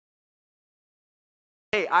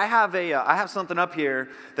Hey, I have something up here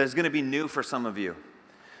that's going to be new for some of you.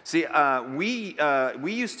 See, we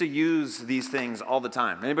used to use these things all the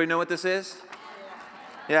time. Anybody know what this is?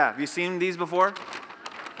 Yeah, have you seen these before?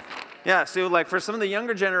 Yeah, so like for some of the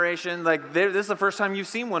younger generation, like this is the first time you've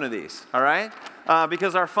seen one of these, all right?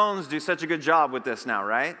 Because our phones do such a good job with this now,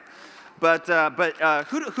 right? But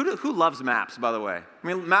who loves maps, by the way? I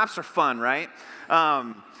mean, maps are fun, right?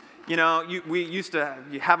 We used to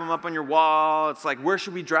you have them up on your wall. It's like, where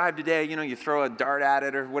should we drive today? You throw a dart at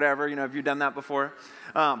it or whatever. Have you done that before?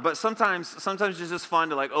 But sometimes it's just fun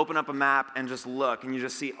to like open up a map and just look, and you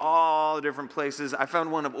just see all the different places. I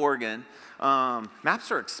found one of Oregon. Maps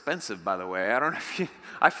are expensive, by the way. I don't know if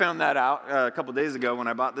I found that out a couple days ago when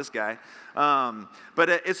I bought this guy. But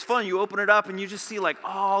it's fun. You open it up and you just see like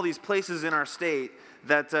all these places in our state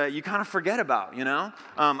that you kind of forget about,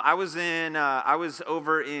 I was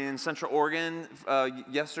over in Central Oregon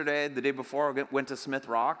yesterday, the day before. I went to Smith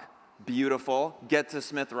Rock. Beautiful. Get to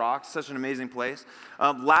Smith Rock. Such an amazing place.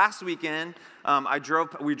 Last weekend,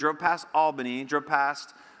 we drove past Albany,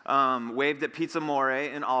 waved at Pizza More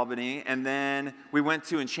in Albany, and then we went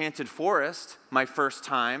to Enchanted Forest, my first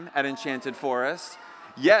time at Enchanted Forest.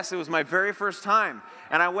 Yes, it was my very first time.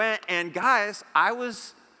 And I went, and guys, I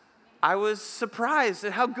was surprised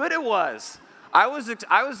at how good it was. I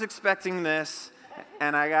was expecting this,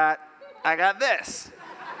 and I got this.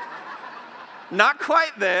 Not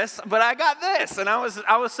quite this, but I got this, and I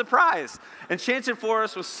was surprised. Enchanted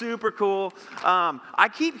Forest was super cool. I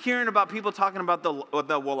keep hearing about people talking about the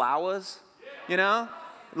Wallowas,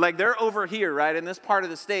 Like they're over here, right, in this part of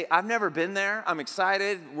the state. I've never been there. I'm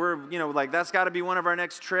excited. That's got to be one of our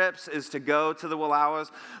next trips is to go to the Wallowas.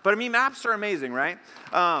 But I mean, maps are amazing, right?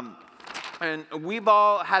 And we've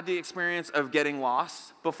all had the experience of getting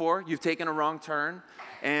lost before. You've taken a wrong turn,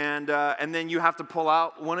 and then you have to pull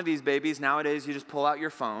out one of these babies. Nowadays, you just pull out your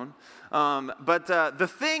phone. But the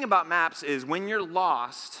thing about maps is when you're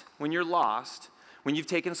lost, when you've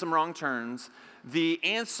taken some wrong turns, the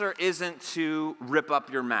answer isn't to rip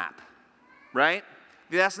up your map, right?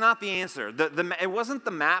 That's not the answer. It wasn't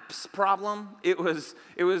the map's problem. It was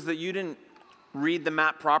that you didn't read the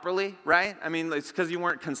map properly, right? I mean, it's because you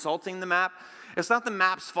weren't consulting the map. It's not the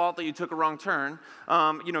map's fault that you took a wrong turn.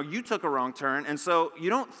 You took a wrong turn, and so you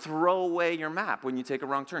don't throw away your map when you take a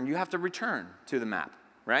wrong turn. You have to return to the map,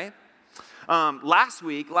 right? Last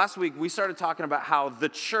week we started talking about how the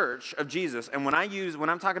Church of Jesus, and when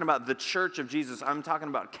I'm talking about the Church of Jesus, I'm talking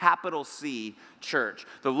about capital C church.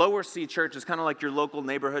 The lower C church is kind of like your local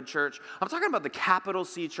neighborhood church. I'm talking about the capital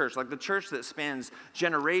C church, like the church that spans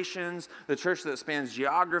generations, the church that spans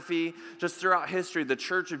geography, just throughout history, the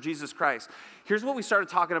Church of Jesus Christ. Here's what we started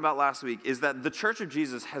talking about last week, is that the Church of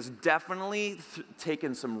Jesus has definitely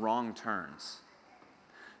taken some wrong turns.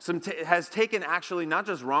 Has taken actually not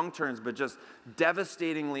just wrong turns, but just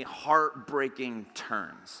devastatingly heartbreaking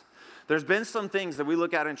turns. There's been some things that we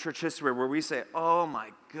look at in church history where we say, oh my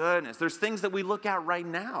goodness. There's things that we look at right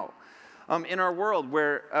now in our world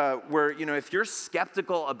where if you're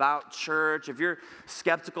skeptical about church, if you're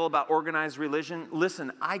skeptical about organized religion,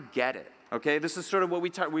 listen, I get it. Okay, this is sort of what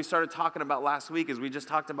we started talking about last week, is we just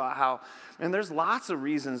talked about how, and there's lots of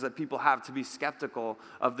reasons that people have to be skeptical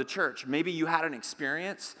of the church. Maybe you had an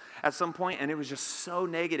experience at some point and it was just so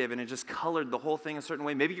negative and it just colored the whole thing a certain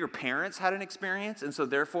way. Maybe your parents had an experience and so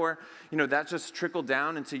therefore, that just trickled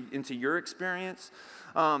down into your experience.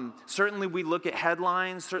 Certainly we look at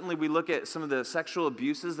headlines. Certainly we look at some of the sexual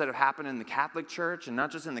abuses that have happened in the Catholic Church, and not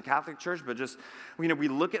just in the Catholic Church, but just, we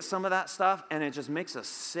look at some of that stuff and it just makes us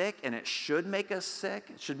sick, and it should make us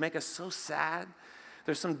sick. It should make us so sad.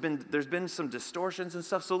 There's been some distortions and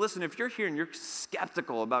stuff. So listen, if you're here and you're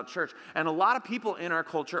skeptical about church, and a lot of people in our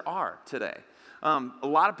culture are today. A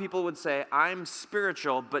lot of people would say, I'm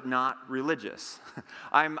spiritual but not religious.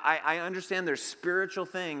 I understand there's spiritual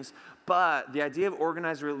things, but the idea of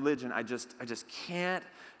organized religion, I just can't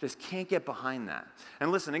get behind that.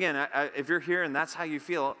 And listen, again, if you're here and that's how you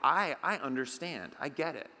feel, I understand. I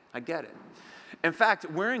get it. In fact,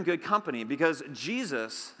 we're in good company, because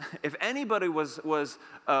Jesus, if anybody was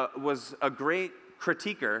a great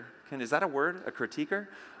critiquer, is that a word? A critiquer?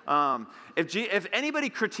 If anybody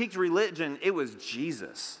critiqued religion, it was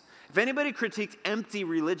Jesus. If anybody critiqued empty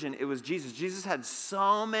religion, it was Jesus. Jesus had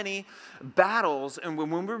so many battles, and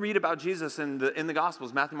when we read about Jesus in the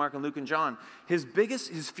Gospels, Matthew, Mark, and Luke, and John, his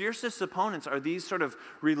fiercest opponents are these sort of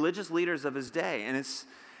religious leaders of his day, and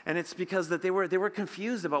it's because that they were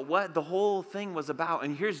confused about what the whole thing was about.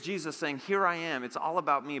 And here's Jesus saying, "Here I am. It's all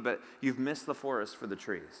about me, but you've missed the forest for the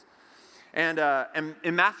trees." And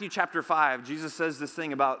in Matthew chapter 5, Jesus says this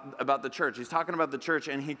thing about the church. He's talking about the church,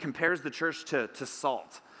 and he compares the church to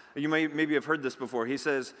salt. You maybe have heard this before. He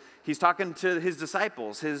says, he's talking to his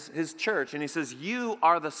disciples, his church, and he says, you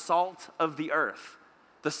are the salt of the earth.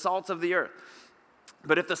 The salt of the earth.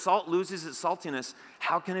 But if the salt loses its saltiness,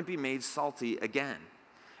 how can it be made salty again?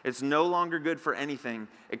 It's no longer good for anything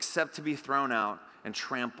except to be thrown out and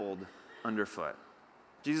trampled underfoot.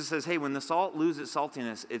 Jesus says, hey, when the salt loses its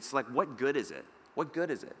saltiness, it's like, what good is it? What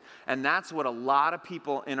good is it? And that's what a lot of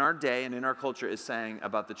people in our day and in our culture is saying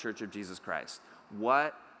about the Church of Jesus Christ.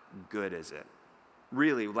 What good is it?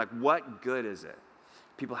 Really, like, what good is it?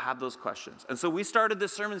 People have those questions. And so we started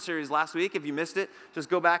this sermon series last week. If you missed it, just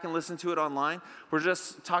go back and listen to it online. We're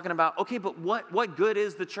just talking about, okay, but what good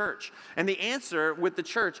is the church? And the answer with the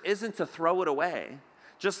church isn't to throw it away,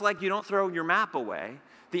 just like you don't throw your map away.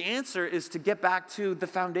 The answer is to get back to the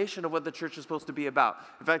foundation of what the church is supposed to be about.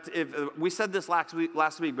 In fact, if we said this last week,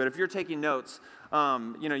 but if you're taking notes,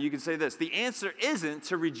 you can say this. The answer isn't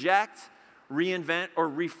to reject, reinvent, or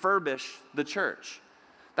refurbish the church.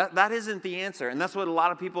 That isn't the answer, and that's what a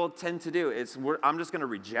lot of people tend to do. I'm just going to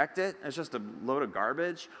reject it. It's just a load of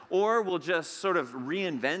garbage. Or we'll just sort of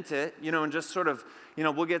reinvent it, and just sort of,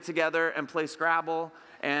 we'll get together and play Scrabble,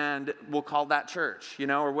 and we'll call that church,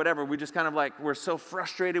 or whatever. We just kind of like, we're so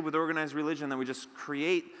frustrated with organized religion that we just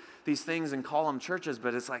create these things and call them churches,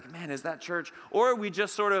 but it's like, man, is that church? Or we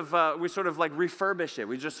just sort of like refurbish it.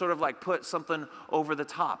 We just sort of like put something over the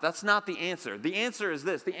top. That's not the answer. The answer is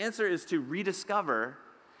this. The answer is to rediscover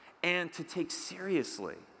and to take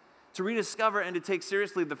seriously. To rediscover and to take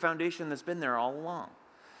seriously the foundation that's been there all along.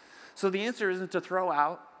 So the answer isn't to throw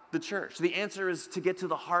out the church. The answer is to get to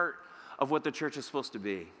the heart of what the church is supposed to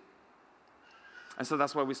be. And so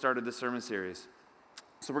that's why we started this sermon series.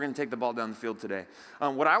 So we're going to take the ball down the field today.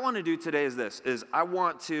 What I want to do today is I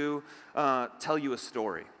want to tell you a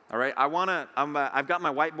story. All right, I've got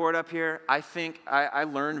my whiteboard up here. I think I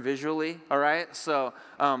learn visually, all right? So,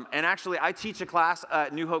 and actually I teach a class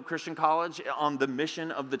at New Hope Christian College on the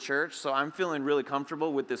mission of the church, so I'm feeling really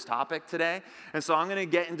comfortable with this topic today. And so I'm going to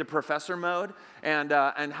get into professor mode and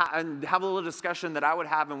have a little discussion that I would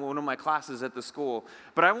have in one of my classes at the school.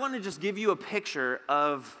 But I want to just give you a picture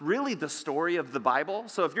of really the story of the Bible.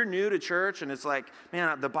 So if you're new to church and it's like,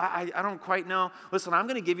 man, I don't quite know. Listen, I'm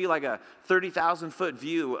going to give you like a 30,000-foot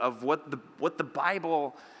view of what the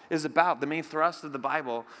Bible is about, the main thrust of the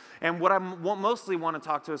Bible. And what I mostly want to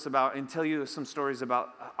talk to us about and tell you some stories about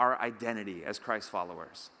our identity as Christ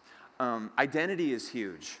followers. Identity is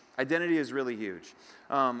huge. Identity is really huge.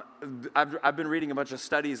 I've been reading a bunch of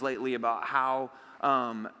studies lately about how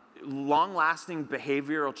long-lasting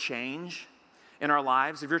behavioral change in our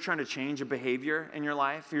lives, if you're trying to change a behavior in your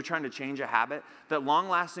life, if you're trying to change a habit, that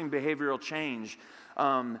long-lasting behavioral change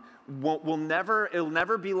it'll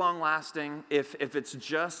never be long-lasting if it's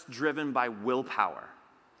just driven by willpower.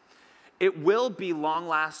 It will be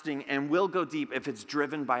long-lasting and will go deep if it's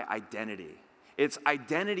driven by identity. It's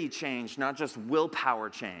identity change, not just willpower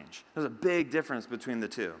change. There's a big difference between the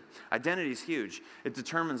two. Identity is huge. It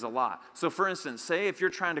determines a lot. So for instance, say if you're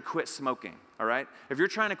trying to quit smoking, all right? If you're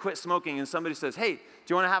trying to quit smoking and somebody says, hey, do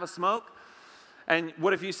you want to have a smoke? And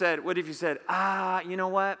what if you said, you know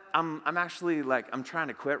what? I'm actually I'm trying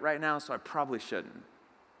to quit right now, so I probably shouldn't.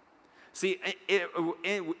 See,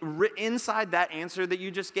 inside that answer that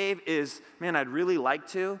you just gave is, man, I'd really like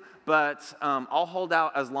to, but I'll hold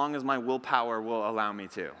out as long as my willpower will allow me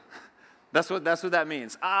to. That's what that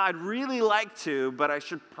means. I'd really like to, but I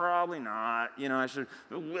should probably not. I should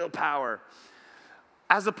willpower.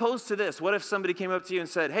 As opposed to this, what if somebody came up to you and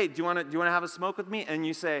said, hey, do you want to have a smoke with me? And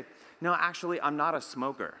you say, no, actually, I'm not a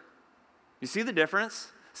smoker. You see the difference?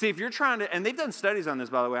 See, if you're trying to, and they've done studies on this,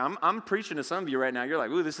 by the way. I'm preaching to some of you right now. You're like,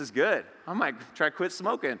 ooh, this is good. I might try to quit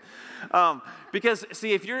smoking. Because,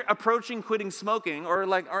 see, if you're approaching quitting smoking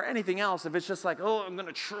or anything else, if it's just like, oh, I'm going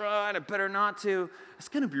to try and I better not to, it's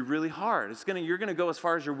going to be really hard. You're going to go as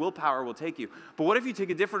far as your willpower will take you. But what if you take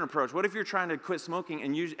a different approach? What if you're trying to quit smoking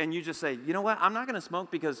and you just say, you know what, I'm not going to smoke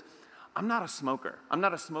because I'm not a smoker. I'm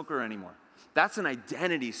not a smoker anymore. That's an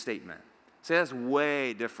identity statement. See, that's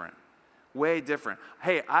way different. Way different.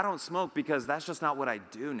 Hey, I don't smoke because that's just not what I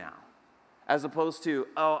do now. As opposed to,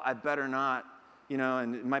 oh, I better not,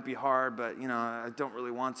 and it might be hard, but, I don't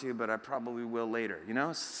really want to, but I probably will later.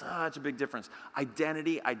 Such a big difference.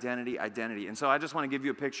 Identity, identity, identity. And so I just want to give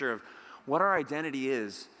you a picture of what our identity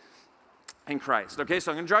is in Christ. Okay,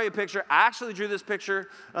 so I'm going to draw you a picture. I actually drew this picture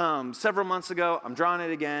several months ago. I'm drawing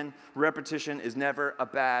it again. Repetition is never a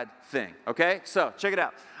bad thing. Okay, so check it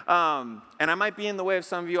out. And I might be in the way of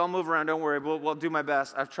some of you. I'll move around. Don't worry. We'll do my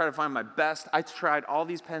best. I've tried to find my best. I tried all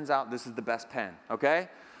these pens out. This is the best pen. Okay,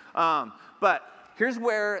 but here's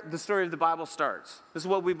where the story of the Bible starts. This is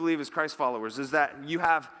what we believe as Christ followers, is that you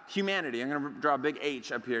have humanity. I'm going to draw a big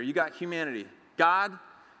H up here. You got humanity. God,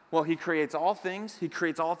 well, he creates all things. He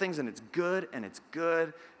creates all things, and it's good, and it's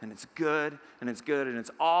good, and it's good, and it's good, and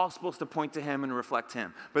it's all supposed to point to him and reflect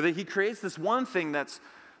him. But then he creates this one thing that's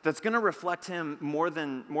going to reflect him more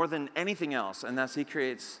than anything else, and that's he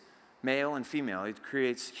creates male and female. He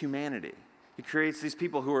creates humanity. He creates these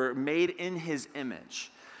people who are made in his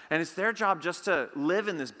image. And it's their job just to live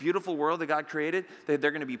in this beautiful world that God created. They're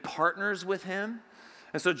going to be partners with him.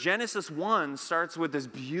 And so Genesis 1 starts with this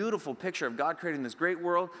beautiful picture of God creating this great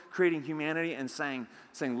world, creating humanity, and saying,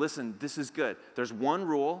 listen, this is good. There's one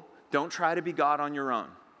rule. Don't try to be God on your own.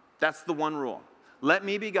 That's the one rule. Let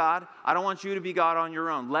me be God. I don't want you to be God on your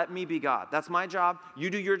own. Let me be God. That's my job. You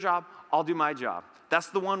do your job. I'll do my job. That's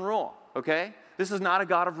the one rule, okay? This is not a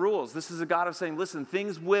God of rules. This is a God of saying, listen,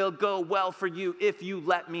 things will go well for you if you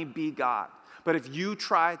let me be God. But if you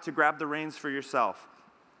try to grab the reins for yourself,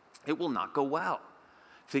 it will not go well.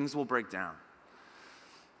 Things will break down.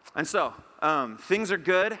 And so, things are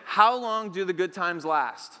good. How long do the good times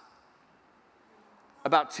last?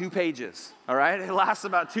 About 2 pages, all right? It lasts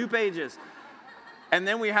about 2 pages. And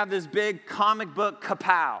then we have this big comic book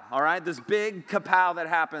kapow, all right? This big kapow that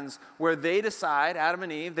happens where they decide, Adam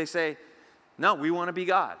and Eve, they say, no, we want to be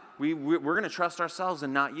God. We're going to trust ourselves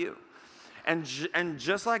and not you. And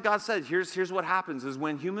just like God said, here's what happens is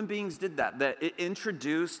when human beings did that it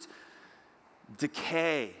introduced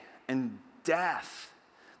decay and death.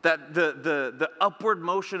 That the upward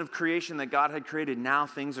motion of creation that God had created, now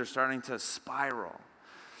things are starting to spiral.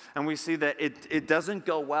 And we see that it doesn't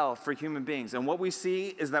go well for human beings. And what we see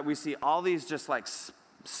is that we see all these just like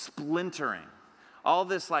splintering, all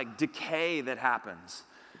this like decay that happens.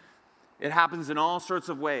 It happens in all sorts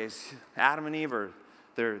of ways. Adam and Eve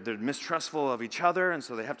they're mistrustful of each other, and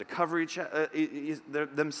so they have to cover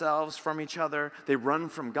themselves from each other. They run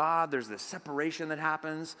from God. There's this separation that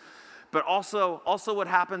happens. But also what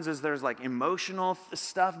happens is there's like emotional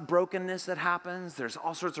stuff, brokenness that happens. There's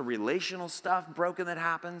all sorts of relational stuff broken that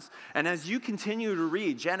happens. And as you continue to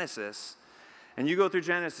read Genesis, and you go through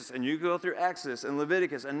Genesis, and you go through Exodus, and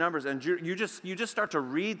Leviticus, and Numbers, and you just start to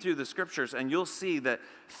read through the scriptures, and you'll see that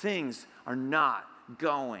things are not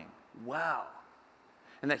going well.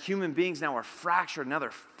 And that human beings now are fractured, now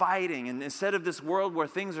they're fighting. And instead of this world where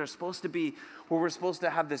things are supposed to be, where we're supposed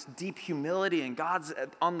to have this deep humility and God's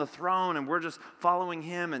on the throne and we're just following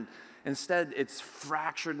him, and instead it's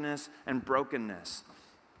fracturedness and brokenness.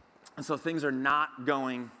 And so things are not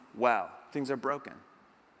going well. Things are broken.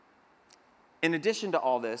 In addition to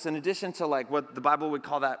all this, in addition to like what the Bible would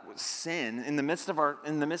call that sin, in the midst of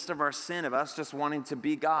our sin of us just wanting to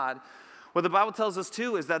be God, what the Bible tells us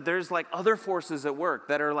too is that there's like other forces at work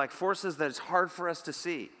that are like forces that it's hard for us to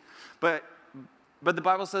see. But the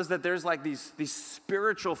Bible says that there's like these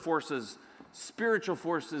spiritual forces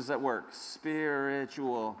at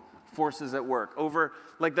work, over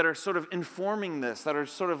like that are sort of informing this, that are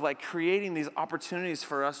sort of like creating these opportunities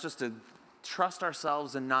for us just to trust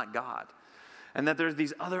ourselves and not God. And that there's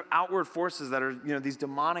these other outward forces that are, these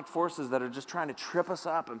demonic forces that are just trying to trip us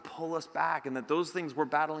up and pull us back, and that those things, we're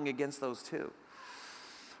battling against those too.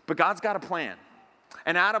 But God's got a plan.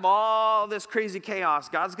 And out of all this crazy chaos,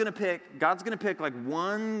 God's gonna pick like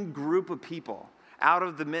one group of people out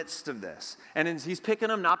of the midst of this. And he's picking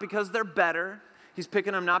them not because they're better. He's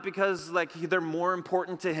picking them not because like they're more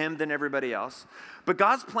important to him than everybody else. But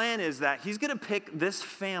God's plan is that he's gonna pick this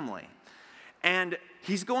family. And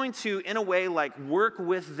he's going to, in a way, like work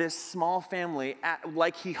with this small family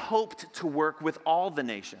like he hoped to work with all the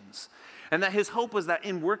nations. And that his hope was that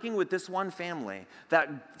in working with this one family,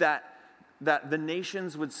 that the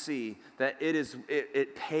nations would see that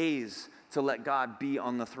it pays to let God be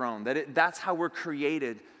on the throne. That's how we're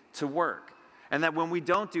created to work. And that when we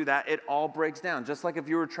don't do that, it all breaks down. Just like if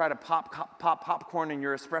you were to try to pop popcorn in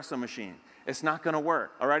your espresso machine. It's not going to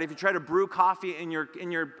work, all right? If you try to brew coffee in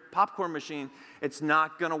your popcorn machine, it's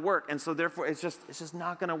not going to work. And so therefore, it's just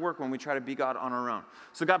not going to work when we try to be God on our own.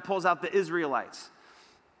 So God pulls out the Israelites.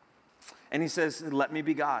 And he says, let me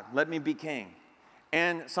be God. Let me be king.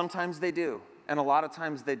 And sometimes they do. And a lot of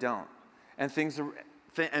times they don't. And things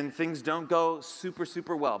don't go super,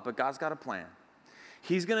 super well. But God's got a plan.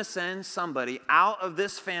 He's going to send somebody out of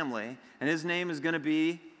this family. And his name is going to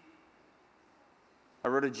be, I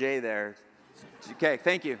wrote a J there. Okay,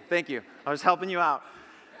 thank you. I was helping you out.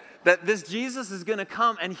 That this Jesus is going to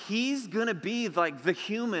come and he's going to be like the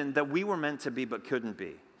human that we were meant to be but couldn't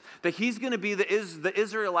be. That he's going to be the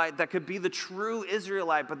Israelite that could be the true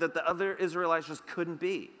Israelite, but that the other Israelites just couldn't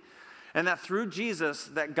be. And that through Jesus,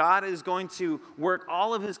 that God is going to work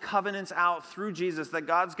all of his covenants out through Jesus, that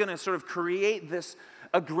God's going to sort of create this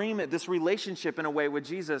agreement, this relationship in a way with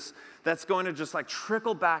Jesus that's going to just like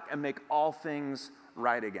trickle back and make all things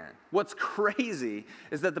right again. What's crazy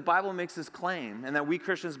is that the Bible makes this claim, and that we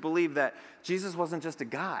Christians believe that Jesus wasn't just a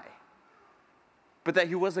guy, but that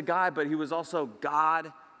he was a guy, but he was also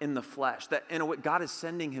God in the flesh. That in a way, God is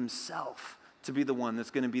sending himself to be the one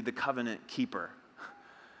that's going to be the covenant keeper.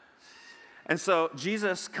 And so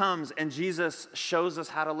Jesus comes and Jesus shows us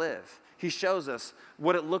how to live. He shows us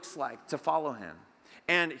what it looks like to follow him.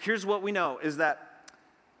 And here's what we know is that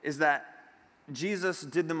Jesus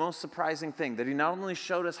did the most surprising thing, that he not only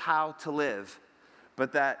showed us how to live,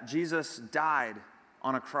 but that Jesus died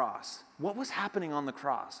on a cross. What was happening on the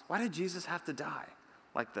cross? Why did Jesus have to die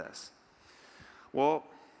like this? Well,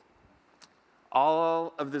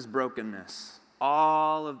 all of this brokenness,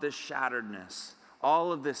 all of this shatteredness,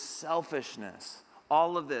 all of this selfishness,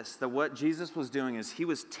 all of this, that what Jesus was doing is he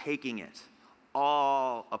was taking it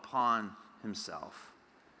all upon himself.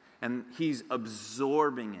 And he's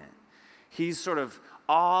absorbing it. He's sort of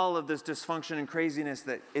all of this dysfunction and craziness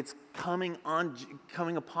that it's coming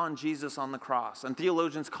upon Jesus on the cross. And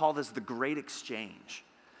theologians call this the great exchange.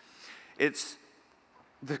 It's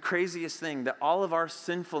the craziest thing that all of our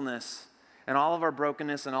sinfulness and all of our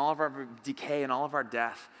brokenness and all of our decay and all of our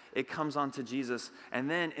death, it comes onto Jesus. And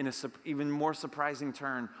then in an even more surprising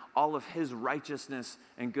turn, all of his righteousness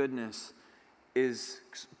and goodness is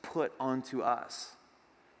put onto us.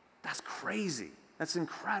 That's crazy. That's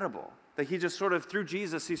incredible. That he just sort of, through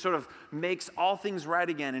Jesus, he sort of makes all things right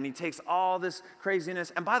again, and he takes all this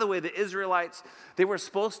craziness. And by the way, the Israelites, they were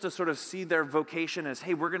supposed to sort of see their vocation as,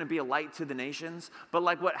 hey, we're going to be a light to the nations. But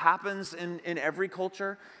like what happens in every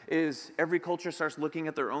culture is every culture starts looking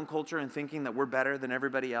at their own culture and thinking that we're better than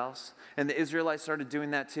everybody else. And the Israelites started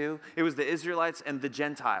doing that too. It was the Israelites and the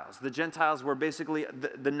Gentiles. The Gentiles were basically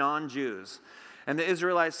the non-Jews. And the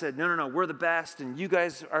Israelites said, no, we're the best, and you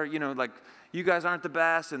guys are, you guys aren't the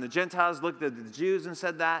best. And the Gentiles looked at the Jews and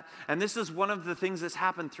said that. And this is one of the things that's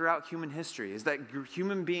happened throughout human history, is that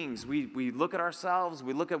human beings, we look at ourselves,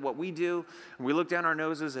 we look at what we do, and we look down our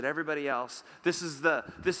noses at everybody else. This is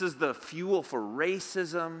the fuel for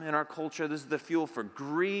racism in our culture. This is the fuel for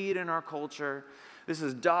greed in our culture. This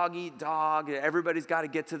is dog eat dog. Everybody's got to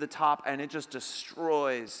get to the top, and it just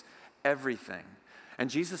destroys everything. And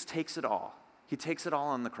Jesus takes it all. He takes it all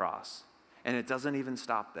on the cross, and it doesn't even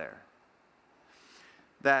stop there.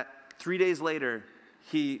 That 3 days later,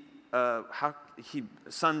 he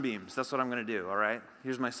sunbeams. That's what I'm going to do, all right?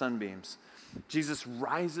 Here's my sunbeams. Jesus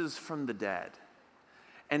rises from the dead.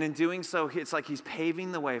 And in doing so, it's like he's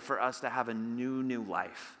paving the way for us to have a new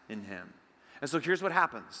life in him. And so here's what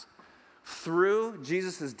happens. Through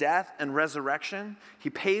Jesus' death and resurrection, he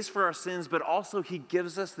pays for our sins, but also he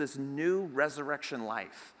gives us this new resurrection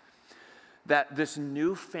life. That this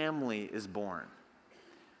new family is born.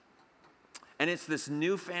 And it's this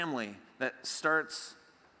new family that starts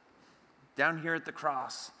down here at the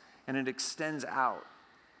cross, and it extends out.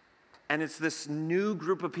 And it's this new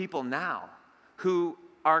group of people now who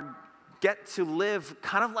get to live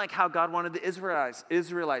kind of like how God wanted the Israelites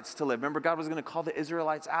to live. Remember, God was going to call the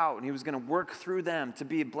Israelites out, and he was going to work through them to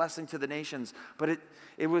be a blessing to the nations. But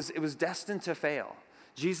it was destined to fail.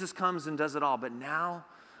 Jesus comes and does it all, but now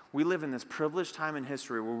we live in this privileged time in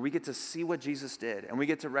history where we get to see what Jesus did, and we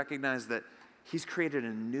get to recognize that he's created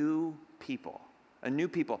a new people,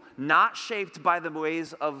 not shaped by the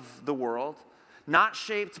ways of the world, not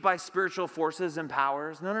shaped by spiritual forces and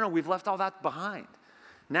powers. No, we've left all that behind.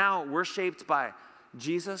 Now we're shaped by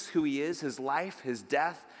Jesus, who he is, his life, his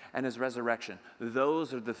death, and his resurrection.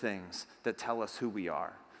 Those are the things that tell us who we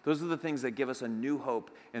are. Those are the things that give us a new hope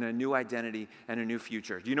and a new identity and a new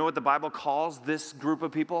future. Do you know what the Bible calls this group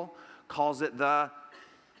of people? Calls it the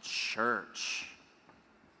church.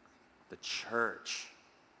 The church.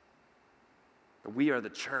 We are the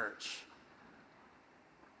church.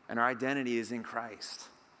 And our identity is in Christ.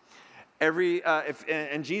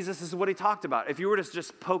 And Jesus, this is what he talked about. If you were to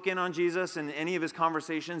just poke in on Jesus in any of his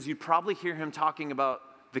conversations, you'd probably hear him talking about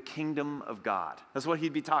the kingdom of God. That's what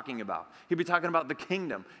he'd be talking about. He'd be talking about the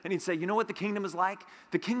kingdom. And he'd say, you know what the kingdom is like?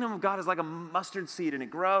 The kingdom of God is like a mustard seed, and it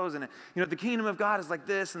grows. And the kingdom of God is like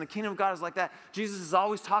this, and the kingdom of God is like that. Jesus is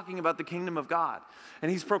always talking about the kingdom of God. And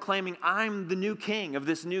he's proclaiming, I'm the new king of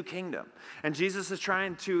this new kingdom. And Jesus is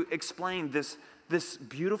trying to explain this this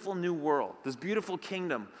beautiful new world, this beautiful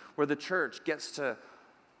kingdom where the church gets to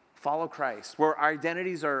follow Christ, where our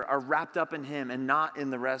identities are wrapped up in him and not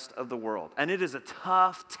in the rest of the world. And it is a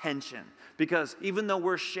tough tension because even though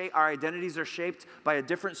our identities are shaped by a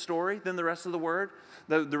different story than the rest of the world,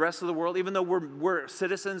 even though we're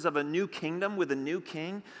citizens of a new kingdom with a new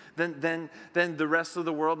king, then the rest of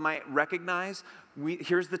the world might recognize,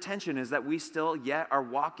 here's the tension, is that we still yet are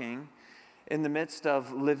walking in the midst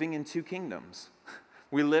of living in two kingdoms.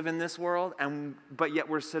 We live in this world, but yet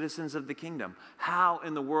we're citizens of the kingdom. How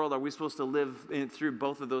in the world are we supposed to live through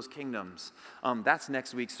both of those kingdoms? That's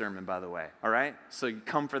next week's sermon, by the way, all right? So you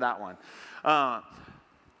come for that one.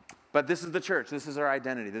 But this is the church. This is our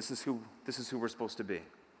identity. This is who we're supposed to be.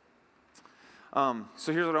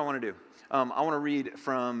 So here's what I want to do. I want to read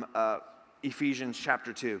from Ephesians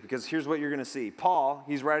chapter 2, because here's what you're going to see. Paul,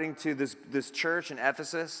 he's writing to this church in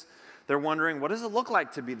Ephesus. They're wondering, what does it look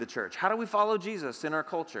like to be the church? How do we follow Jesus in our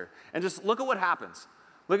culture? And just look at what happens.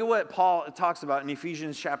 Look at what Paul talks about in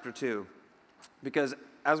Ephesians chapter 2. Because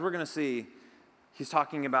as we're going to see, he's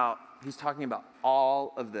talking about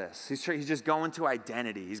all of this. He's just going to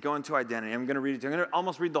identity. He's going to identity. I'm going to read it. I'm going to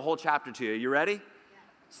almost read the whole chapter to you. You ready? Yeah.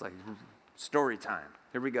 It's like story time.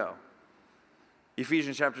 Here we go.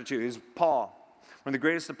 Ephesians chapter 2. Here's Paul, one of the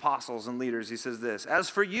greatest apostles and leaders. He says this: "As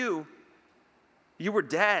for you, you were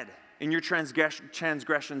dead in your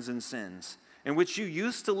transgressions and sins, in which you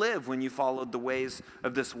used to live when you followed the ways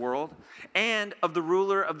of this world and of the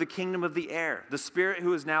ruler of the kingdom of the air, the spirit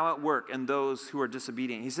who is now at work in those who are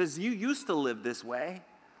disobedient." He says, you used to live this way.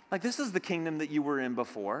 Like, this is the kingdom that you were in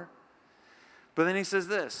before. But then he says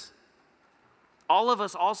this: "All of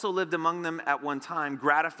us also lived among them at one time,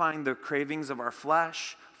 gratifying the cravings of our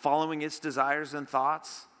flesh, following its desires and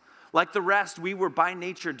thoughts. Like the rest, we were by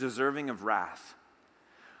nature deserving of wrath.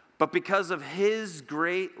 But because of his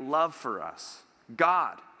great love for us,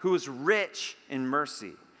 God, who is rich in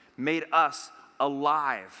mercy, made us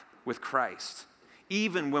alive with Christ,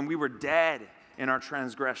 even when we were dead in our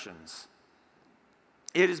transgressions.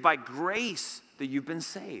 It is by grace that you've been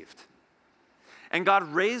saved. And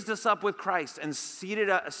God raised us up with Christ and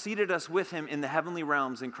seated us with him in the heavenly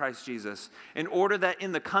realms in Christ Jesus, in order that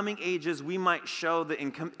in the coming ages we might show the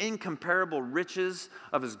incomparable riches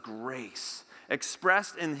of his grace,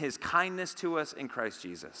 expressed in his kindness to us in Christ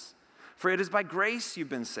Jesus. For it is by grace you've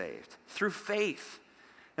been saved, through faith.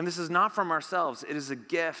 And this is not from ourselves, it is a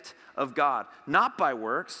gift of God, not by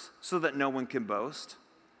works, so that no one can boast.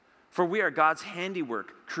 For we are God's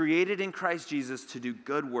handiwork, created in Christ Jesus to do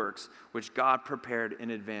good works, which God prepared in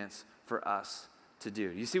advance for us to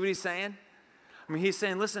do." You see what he's saying? I mean, he's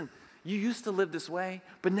saying, listen, you used to live this way,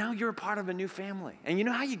 but now you're a part of a new family. And you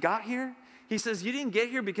know how you got here? He says you didn't get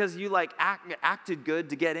here because you acted good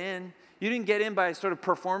to get in. You didn't get in by sort of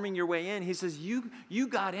performing your way in. He says you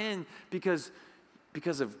got in because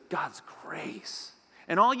of God's grace.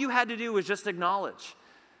 And all you had to do was just acknowledge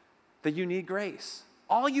that you need grace.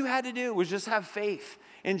 All you had to do was just have faith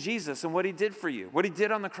in Jesus and what he did for you, what he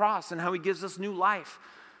did on the cross and how he gives us new life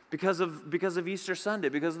because of Easter Sunday,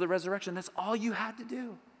 because of the resurrection. That's all you had to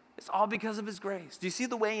do. It's all because of his grace. Do you see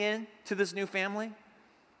the way in to this new family?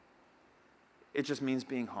 It just means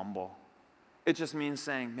being humble. It just means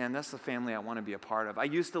saying, man, that's the family I want to be a part of. I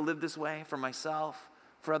used to live this way for myself,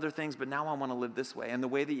 for other things, but now I want to live this way. And the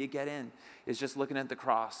way that you get in is just looking at the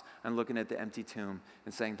cross and looking at the empty tomb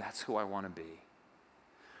and saying, that's who I want to be.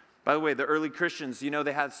 By the way, the early Christians,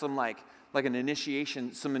 they had some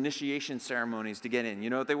some initiation ceremonies to get in.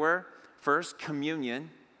 You know what they were? First,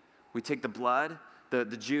 communion. We take the blood, the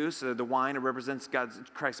juice, the wine, it represents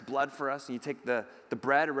Christ's blood for us. And you take the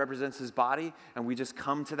bread, it represents his body. And we just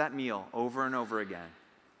come to that meal over and over again.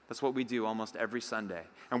 That's what we do almost every Sunday.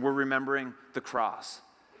 And we're remembering the cross.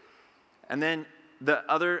 And then the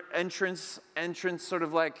other entrance sort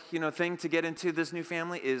of thing to get into this new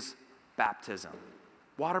family is baptism.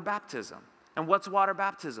 Water baptism. And what's water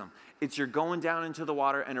baptism? It's you're going down into the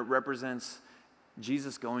water and it represents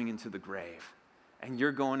Jesus going into the grave. And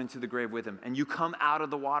you're going into the grave with him. And you come out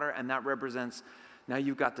of the water and that represents now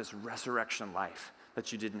you've got this resurrection life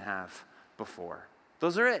that you didn't have before.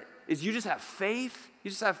 Those are it. Is you just have faith.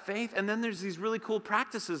 You just have faith. And then there's these really cool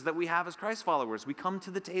practices that we have as Christ followers. We come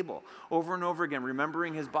to the table over and over again,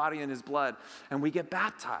 remembering his body and his blood. And we get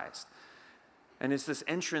baptized. And it's this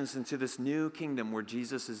entrance into this new kingdom where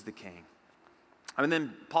Jesus is the king. And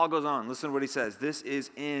then Paul goes on. Listen to what he says. This is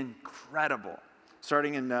incredible.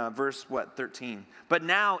 Starting in verse 13. "But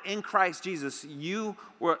now in Christ Jesus, you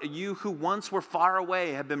who once were far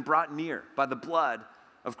away have been brought near by the blood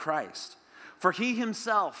of Christ. For he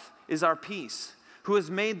himself is our peace, who has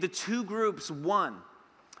made the two groups one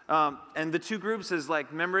And the two groups is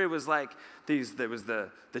like, remember, it was like there was the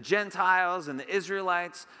Gentiles and the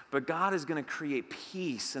Israelites, but God is going to create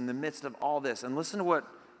peace in the midst of all this. And listen to what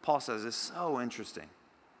Paul says. It's so interesting.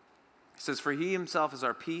 He says, for he himself is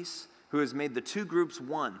our peace, who has made the two groups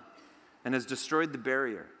one and has destroyed the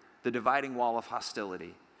barrier, the dividing wall of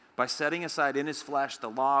hostility, by setting aside in his flesh the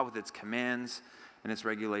law with its commands and its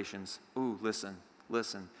regulations. Ooh, listen.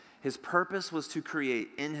 His purpose was to create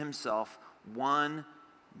in himself one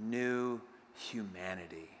new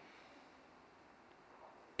humanity,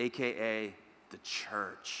 a.k.a. the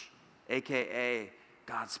church, a.k.a.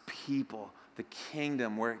 God's people, the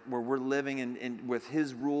kingdom where we're living in with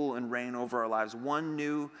his rule and reign over our lives. One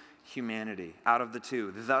new humanity out of the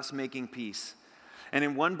two, thus making peace. And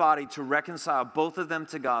in one body to reconcile both of them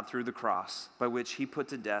to God through the cross, by which he put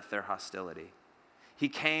to death their hostility. He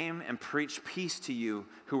came and preached peace to you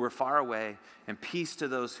who were far away and peace to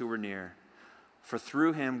those who were near. For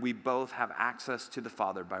through him we both have access to the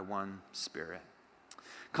Father by one Spirit.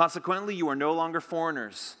 Consequently, you are no longer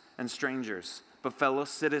foreigners and strangers, but fellow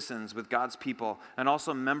citizens with God's people and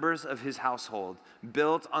also members of his household,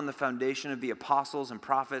 built on the foundation of the apostles and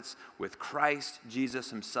prophets, with Christ Jesus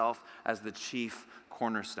himself as the chief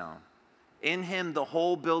cornerstone. In him the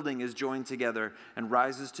whole building is joined together and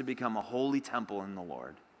rises to become a holy temple in the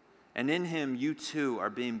Lord. And in him you too are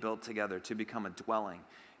being built together to become a dwelling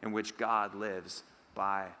in which God lives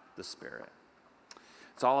by the Spirit.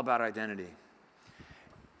 It's all about identity.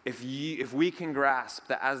 If we can grasp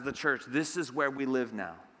that as the church, this is where we live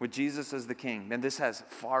now, with Jesus as the King, then this has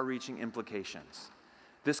far-reaching implications.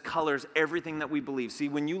 This colors everything that we believe. See,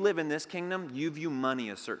 when you live in this kingdom, you view money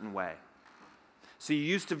a certain way. So you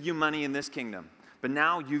used to view money in this kingdom, but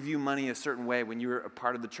now you view money a certain way when you're a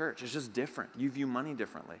part of the church. It's just different. You view money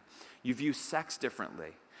differently. You view sex differently.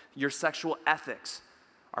 Your sexual ethics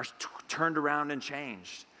are turned around and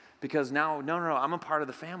changed because now, no, I'm a part of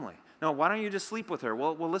the family. No, why don't you just sleep with her?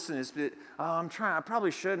 Well, listen, I'm trying. I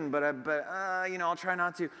probably shouldn't, but I'll try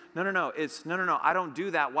not to. No. It's no. I don't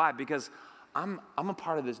do that. Why? Because I'm a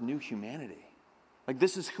part of this new humanity. Like,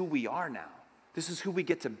 this is who we are now. This is who we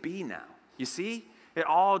get to be now. You see? It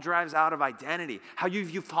all drives out of identity. How you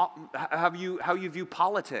view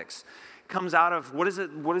politics comes out of what does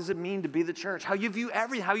it mean to be the church? How you view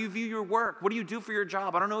how you view your work. What do you do for your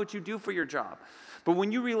job? I don't know what you do for your job. But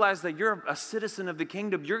when you realize that you're a citizen of the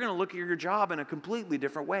kingdom, you're going to look at your job in a completely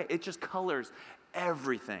different way. It just colors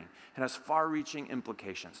everything and has far-reaching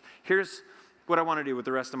implications. Here's what I want to do with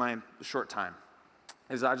the rest of my short time.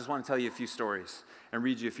 Is I just want to tell you a few stories and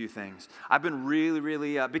read you a few things. I've been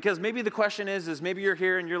really, because maybe the question is maybe you're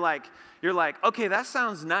here and you're like, okay, that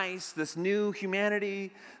sounds nice, this new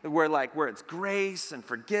humanity where it's grace and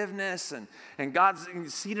forgiveness and God's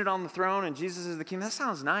seated on the throne and Jesus is the king. That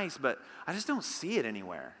sounds nice, but I just don't see it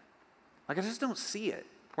anywhere. I just don't see it.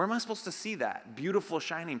 Where am I supposed to see that beautiful,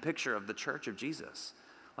 shining picture of the church of Jesus?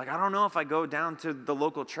 I don't know if I go down to the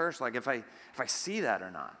local church, if I see that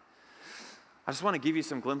or not. I just want to give you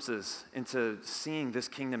some glimpses into seeing this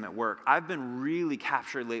kingdom at work. I've been really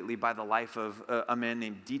captured lately by the life of a man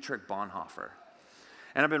named Dietrich Bonhoeffer.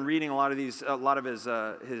 And I've been reading a lot of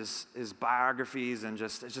his biographies and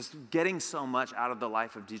just getting so much out of the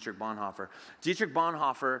life of Dietrich Bonhoeffer. Dietrich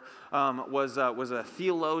Bonhoeffer was a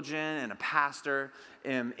theologian and a pastor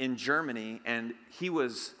in Germany, and he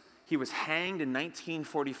was hanged in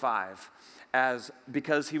 1945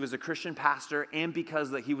 because he was a Christian pastor and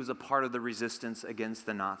because that he was a part of the resistance against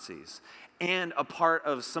the Nazis and a part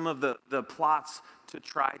of some of the plots to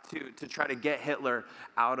try to get Hitler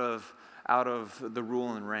out of the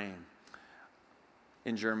rule and reign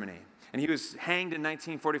in Germany. And he was hanged in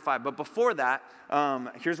 1945. But before that,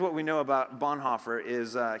 here's what we know about Bonhoeffer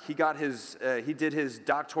is he did his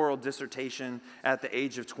doctoral dissertation at the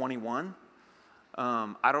age of 21.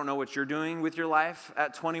 I don't know what you're doing with your life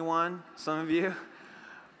at 21, some of you,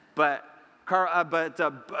 but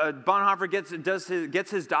Bonhoeffer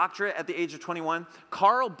gets his doctorate at the age of 21.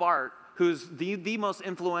 Karl Barth, who's the most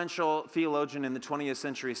influential theologian in the 20th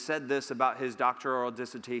century, said this about his doctoral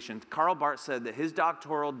dissertation. Karl Barth said that his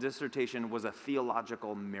doctoral dissertation was a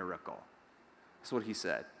theological miracle. That's what he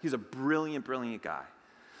said. He's a brilliant guy.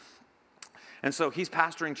 And so he's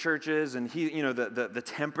pastoring churches, and the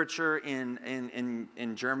temperature in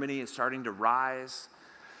Germany is starting to rise,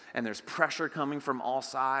 and there's pressure coming from all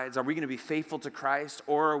sides. Are we going to be faithful to Christ,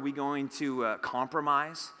 or are we going to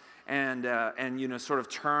compromise and sort of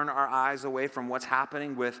turn our eyes away from what's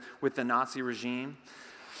happening with the Nazi regime?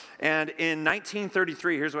 And in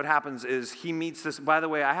 1933, here's what happens is he meets this. By the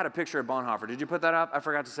way, I had a picture of Bonhoeffer. Did you put that up? I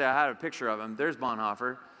forgot to say I had a picture of him. There's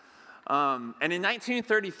Bonhoeffer. And in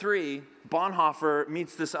 1933, Bonhoeffer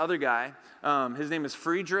meets this other guy. His name is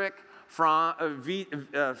Friedrich von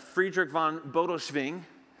Bodelschwingh.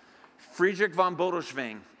 Friedrich von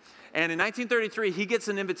Bodelschwingh. And in 1933, he gets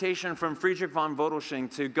an invitation from Friedrich von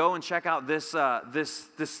Bodelschwingh to go and check out this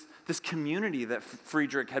community that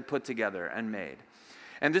Friedrich had put together and made.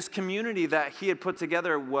 And this community that he had put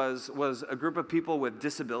together was a group of people with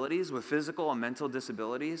disabilities, with physical and mental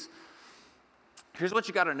disabilities. Here's what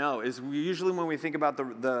you got to know, is usually when we think about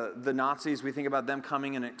the Nazis, we think about them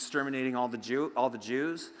coming and exterminating all the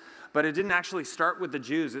Jews. But it didn't actually start with the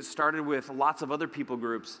Jews. It started with lots of other people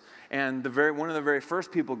groups. And one of the very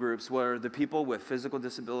first people groups were the people with physical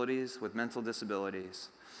disabilities, with mental disabilities.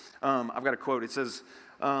 I've got a quote. It says,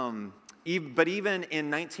 but even in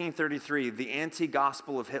 1933, the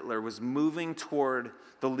anti-gospel of Hitler was moving toward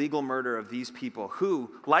the legal murder of these people who,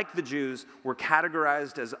 like the Jews, were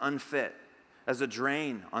categorized as unfit, as a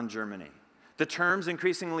drain on Germany. The terms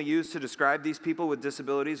increasingly used to describe these people with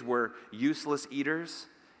disabilities were useless eaters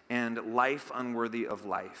and life unworthy of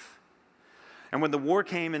life. And when the war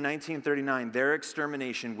came in 1939, their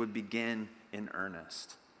extermination would begin in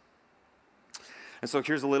earnest. And so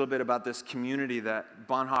here's a little bit about this community that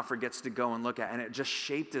Bonhoeffer gets to go and look at, and it just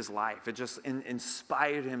shaped his life. It just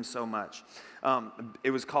inspired him so much.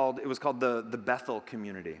 It was called the Bethel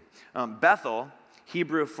community. Bethel,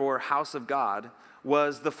 Hebrew for house of God,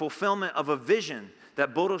 was the fulfillment of a vision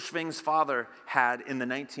that Bodelschwingh's father had in the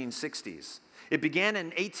 1960s. It began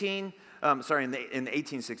in the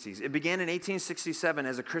 1860s. It began in 1867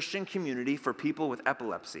 as a Christian community for people with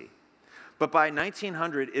epilepsy. But by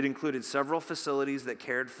 1900, it included several facilities that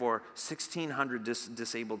cared for 1,600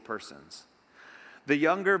 disabled persons. The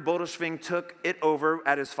younger Bodelschwingh took it over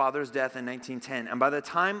at his father's death in 1910. And by the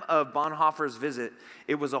time of Bonhoeffer's visit,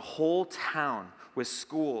 it was a whole town with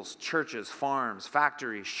schools, churches, farms,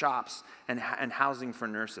 factories, shops, and housing for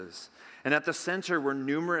nurses. And at the center were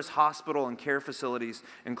numerous hospital and care facilities,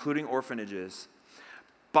 including orphanages.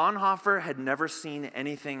 Bonhoeffer had never seen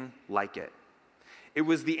anything like it. It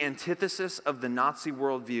was the antithesis of the Nazi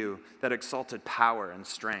worldview that exalted power and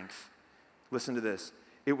strength. Listen to this.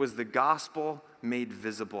 It was the gospel made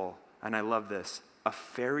visible, and I love this, a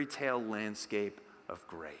fairy tale landscape of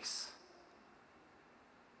grace.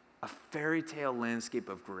 A fairy tale landscape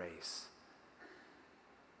of grace.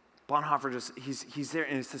 Bonhoeffer he's there,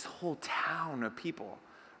 and it's this whole town of people,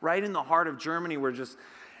 right in the heart of Germany,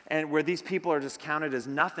 where these people are just counted as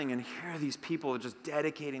nothing, and here are these people just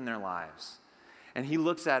dedicating their lives. And he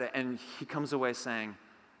looks at it, and he comes away saying,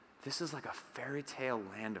 this is like a fairy tale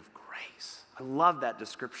land of grace. I love that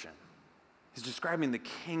description. He's describing the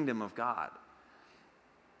kingdom of God,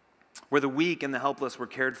 where the weak and the helpless were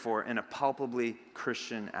cared for in a palpably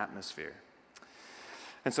Christian atmosphere.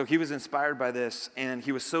 And so he was inspired by this, and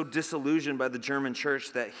he was so disillusioned by the German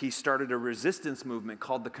church that he started a resistance movement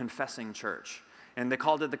called the Confessing Church. And they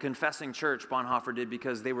called it the Confessing Church, Bonhoeffer did,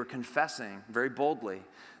 because they were confessing very boldly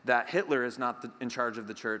that Hitler is not in charge of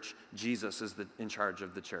the church, Jesus is in charge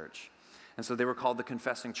of the church. And so they were called the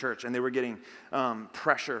Confessing Church, and they were getting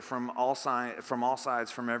pressure from all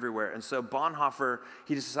sides, from everywhere. And so Bonhoeffer,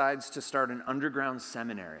 he decides to start an underground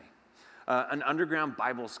seminary, an underground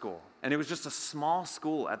Bible school. And it was just a small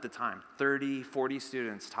school at the time, 30, 40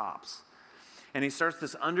 students tops. And he starts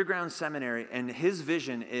this underground seminary, and his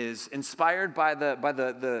vision is inspired by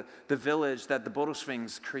the village that the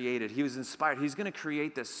Bodelschwinghs created. He was inspired. He's going to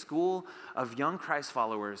create this school of young Christ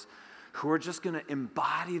followers who are just going to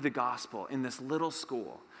embody the gospel in this little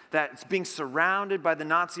school that's being surrounded by the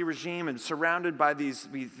Nazi regime and surrounded by these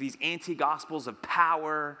anti-gospels of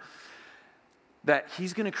power, that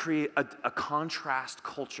he's going to create a contrast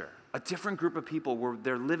culture, a different group of people where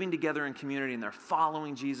they're living together in community and they're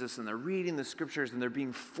following Jesus and they're reading the scriptures and they're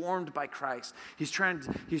being formed by Christ. He's trying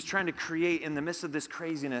to create, in the midst of this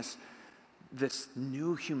craziness, this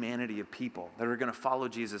new humanity of people that are going to follow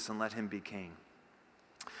Jesus and let him be king.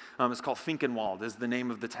 It's called Finkenwald is the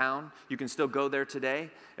name of the town. You can still go there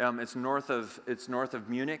today. It's north of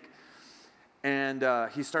Munich.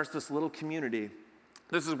 And he starts this little community.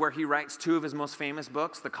 This is where he writes two of his most famous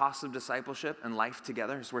books, The Cost of Discipleship and Life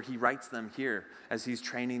Together. It's where he writes them here as he's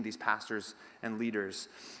training these pastors and leaders.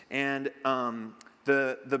 And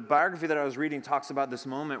the biography that I was reading talks about this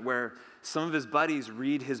moment where some of his buddies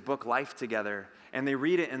read his book Life Together, and they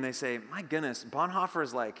read it and they say, my goodness, Bonhoeffer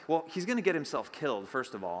is like, well, he's going to get himself killed,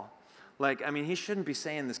 first of all. He shouldn't be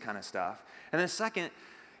saying this kind of stuff. And then second,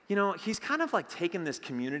 he's kind of like taking this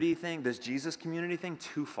community thing, this Jesus community thing,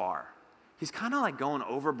 too far. He's kind of like going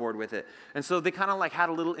overboard with it. And so they kind of like had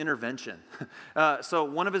a little intervention. So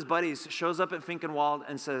one of his buddies shows up at Finkenwald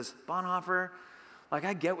and says, Bonhoeffer, like,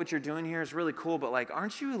 I get what you're doing here. It's really cool, but like,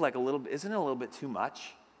 aren't you like isn't it a little bit too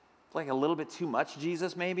much? Like a little bit too much,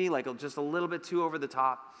 Jesus, maybe? Like just a little bit too over the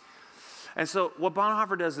top? And so what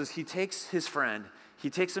Bonhoeffer does is he takes his friend, he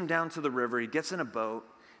takes him down to the river, he gets in a boat,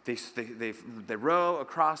 they row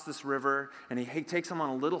across this river, and he takes him on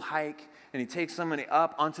a little hike, and he takes somebody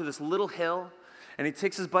up onto this little hill, and he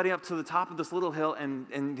takes his buddy up to the top of this little hill,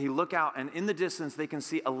 and he look out, and in the distance they can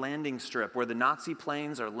see a landing strip where the Nazi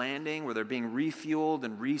planes are landing, where they're being refueled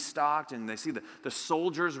and restocked, and they see the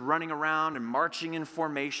soldiers running around and marching in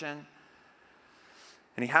formation.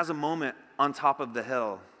 And he has a moment on top of the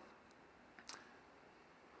hill.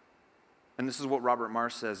 And this is what Robert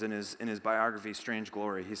Marsh says in his biography, Strange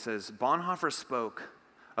Glory. He says, Bonhoeffer spoke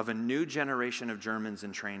of a new generation of Germans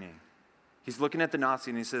in training. He's looking at the Nazi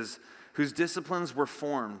and he says, whose disciplines were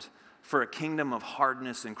formed for a kingdom of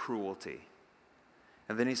hardness and cruelty.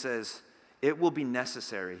 And then he says, it will be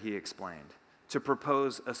necessary, he explained, to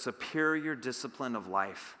propose a superior discipline of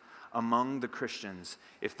life among the Christians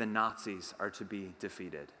if the Nazis are to be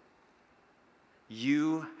defeated.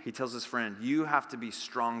 He tells his friend, you have to be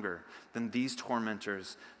stronger than these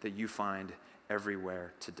tormentors that you find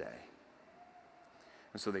everywhere today.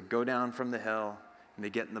 And so they go down from the hill, and they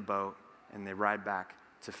get in the boat, and they ride back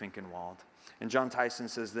to Finkenwald. And John Tyson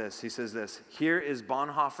says this, he says this, here is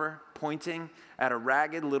Bonhoeffer pointing at a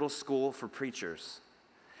ragged little school for preachers,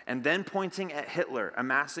 and then pointing at Hitler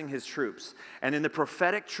amassing his troops. And in the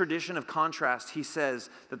prophetic tradition of contrast, he says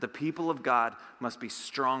that the people of God must be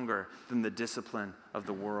stronger than the discipline of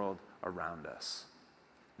the world around us.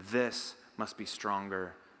 This must be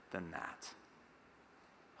stronger than that.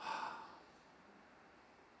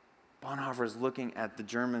 Bonhoeffer is looking at the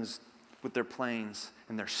Germans with their planes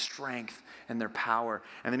and their strength and their power.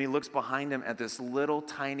 And then he looks behind him at this little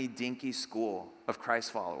tiny dinky school of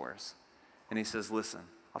Christ followers. And he says, listen,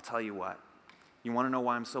 I'll tell you what. You want to know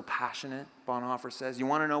why I'm so passionate, Bonhoeffer says? You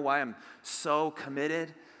want to know why I'm so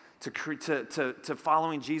committed to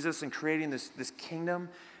following Jesus and creating this kingdom?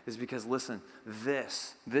 Is because, listen,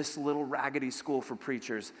 this little raggedy school for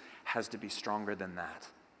preachers has to be stronger than that.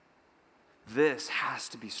 This has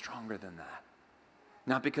to be stronger than that.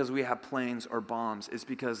 Not because we have planes or bombs. It's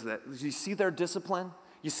because that you see their discipline.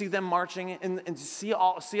 You see them marching and see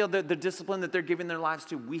how the discipline that they're giving their lives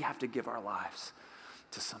to. We have to give our lives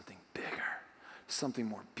to something bigger, to something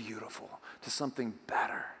more beautiful, to something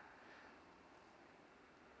better.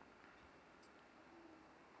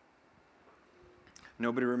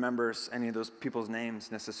 Nobody remembers any of those people's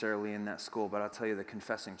names necessarily in that school, but I'll tell you, the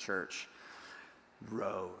Confessing Church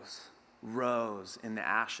rose in the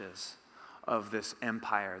ashes of this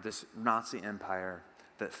empire, this Nazi empire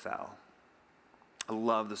that fell. I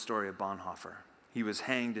love the story of Bonhoeffer. He was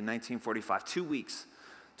hanged in 1945, 2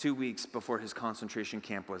 weeks before his concentration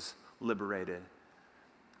camp was liberated.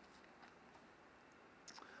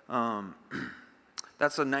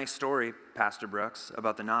 That's a nice story, Pastor Brooks,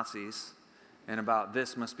 about the Nazis and about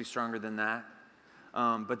this must be stronger than that.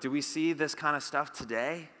 But do we see this kind of stuff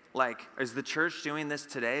today? Like, is the church doing this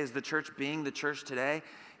today? Is the church being the church today?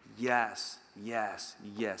 Yes.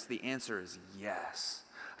 The answer is yes.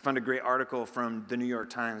 I found a great article from the New York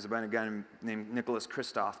Times about a guy named Nicholas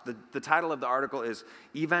Kristof. The title of the article is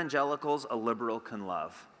Evangelicals a Liberal Can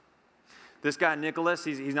Love. This guy, Nicholas,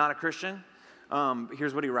 he's not a Christian.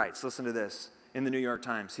 Here's what he writes. Listen to this in the New York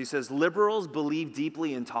Times. He says, liberals believe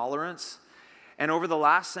deeply in tolerance and over the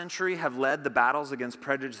last century have led the battles against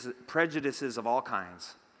prejudices of all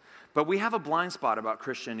kinds. But we have a blind spot about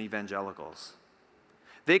Christian evangelicals.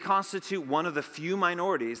 They constitute one of the few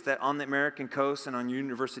minorities that on the American coast and on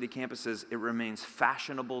university campuses, it remains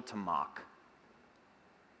fashionable to mock.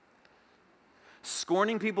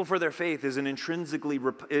 Scorning people for their faith is intrinsically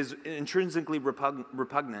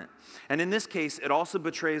repugnant. And in this case, it also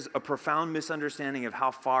betrays a profound misunderstanding of how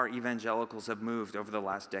far evangelicals have moved over the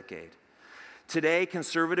last decade. Today,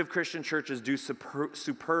 conservative Christian churches do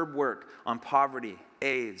superb work on poverty,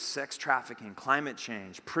 AIDS, sex trafficking, climate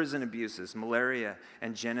change, prison abuses, malaria,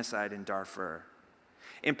 and genocide in Darfur.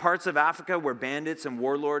 In parts of Africa where bandits and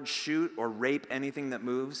warlords shoot or rape anything that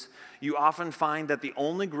moves, you often find that the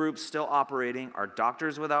only groups still operating are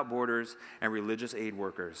Doctors Without Borders and religious aid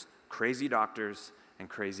workers, crazy doctors and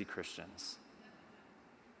crazy Christians.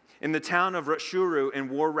 In the town of Rutshuru in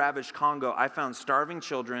war-ravaged Congo, I found starving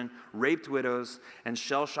children, raped widows, and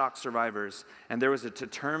shell-shock survivors, and there was a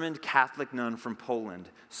determined Catholic nun from Poland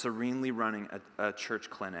serenely running a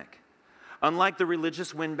church clinic. Unlike the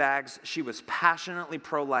religious windbags, she was passionately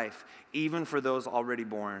pro-life, even for those already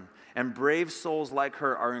born. And brave souls like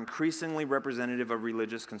her are increasingly representative of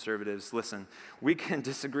religious conservatives. Listen, we can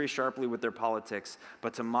disagree sharply with their politics,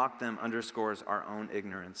 but to mock them underscores our own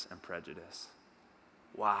ignorance and prejudice.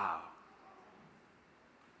 Wow.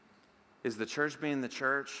 Is the church being the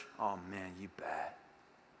church? Oh man, you bet.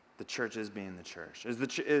 The church is being the church. Is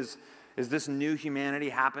this new humanity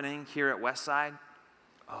happening here at Westside?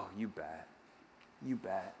 Oh, you bet. You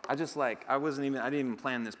bet. I didn't even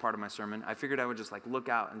plan this part of my sermon. I figured I would just look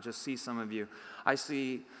out and just see some of you. I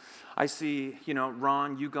see,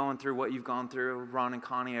 Ron, you going through what you've gone through, Ron and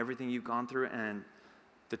Connie, everything you've gone through, and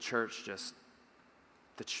the church just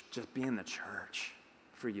being the church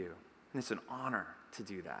for you. And it's an honor to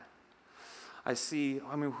do that.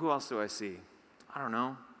 Who else do I see? I don't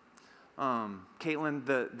know.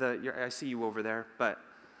 Caitlin, I see you over there, but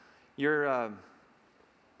you're...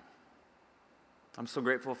 I'm so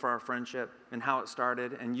grateful for our friendship and how it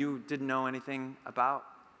started, and you didn't know anything about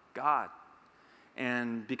God.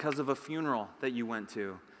 And because of a funeral that you went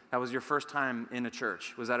to, that was your first time in a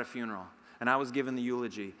church, was at a funeral. And I was given the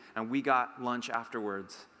eulogy, and we got lunch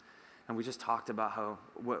afterwards, and we just talked about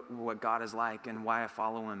what God is like and why I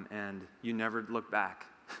follow him, and you never look back.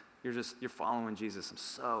 You're following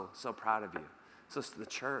Jesus. I'm so proud of you. So it's the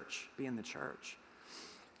church, being the church.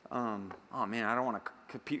 Oh man, I don't want to,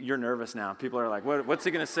 you're nervous now. People are like, what's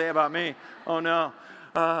he going to say about me? Oh no.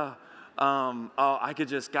 I could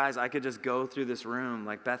just go through this room.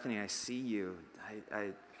 Like, Bethany, I see you.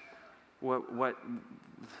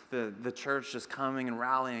 The church just coming and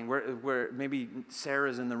rallying. Where maybe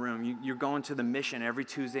Sarah's in the room. You're going to the mission every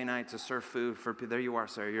Tuesday night to serve food for people. There you are,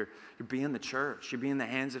 Sarah. You're being the church. You're being the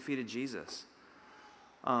hands and feet of Jesus.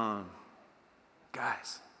 Guys,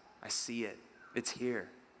 I see it. It's here.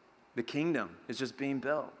 The kingdom is just being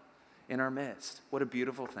built in our midst. What a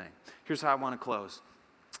beautiful thing. Here's how I want to close.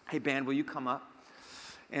 Hey, band, will you come up?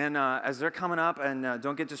 And as they're coming up, and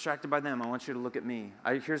don't get distracted by them, I want you to look at me.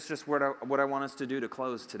 Here's just what I want us to do to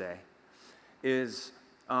close today is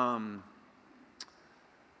I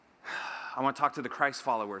want to talk to the Christ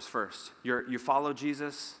followers first. You follow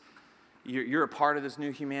Jesus. You're a part of this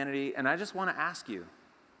new humanity. And I just want to ask you,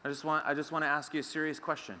 I just want to ask you a serious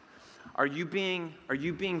question. Are you being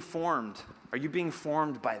formed? Are you being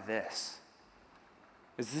formed by this?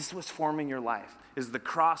 Is this what's forming your life? Is the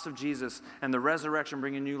cross of Jesus and the resurrection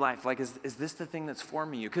bringing new life? Is this the thing that's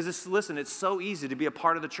forming you? Because it's so easy to be a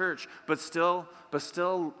part of the church, but still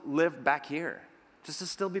live back here. Just to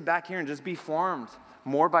still be back here and just be formed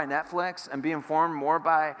more by Netflix and be informed more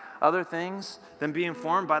by other things than being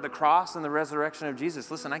formed by the cross and the resurrection of Jesus.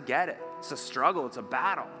 Listen, I get it. It's a struggle. It's a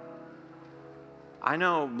battle. I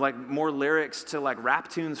know more lyrics to rap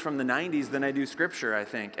tunes from the 90s than I do scripture, I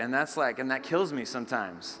think. And that kills me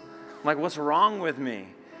sometimes. I'm what's wrong with me?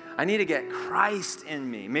 I need to get Christ in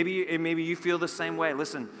me. Maybe you feel the same way.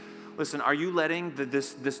 Listen, are you letting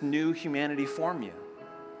this new humanity form you?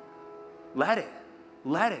 Let it.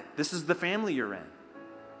 This is the family you're in.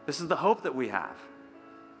 This is the hope that we have.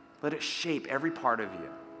 Let it shape every part of you.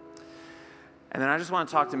 And then I just want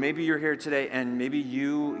to talk to, maybe you're here today and maybe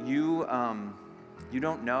you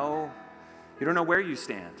don't know where you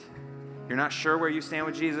stand. You're not sure where you stand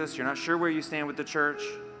with Jesus. You're not sure where you stand with the church.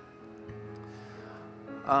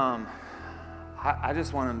 I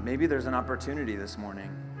just want to, maybe there's an opportunity this morning.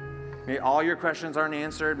 Maybe all your questions aren't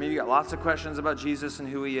answered. Maybe you got lots of questions about Jesus and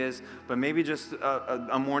who he is. But maybe just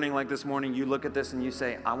a morning like this morning, you look at this and you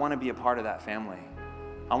say, I want to be a part of that family.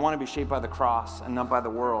 I want to be shaped by the cross and not by the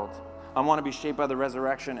world. I want to be shaped by the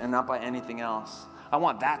resurrection and not by anything else. I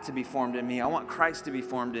want that to be formed in me. I want Christ to be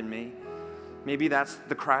formed in me. Maybe that's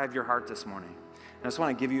the cry of your heart this morning. And I just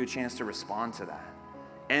want to give you a chance to respond to that.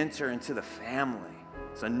 Enter into the family.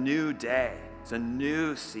 It's a new day. It's a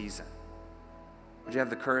new season. Would you have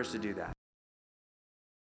the courage to do that?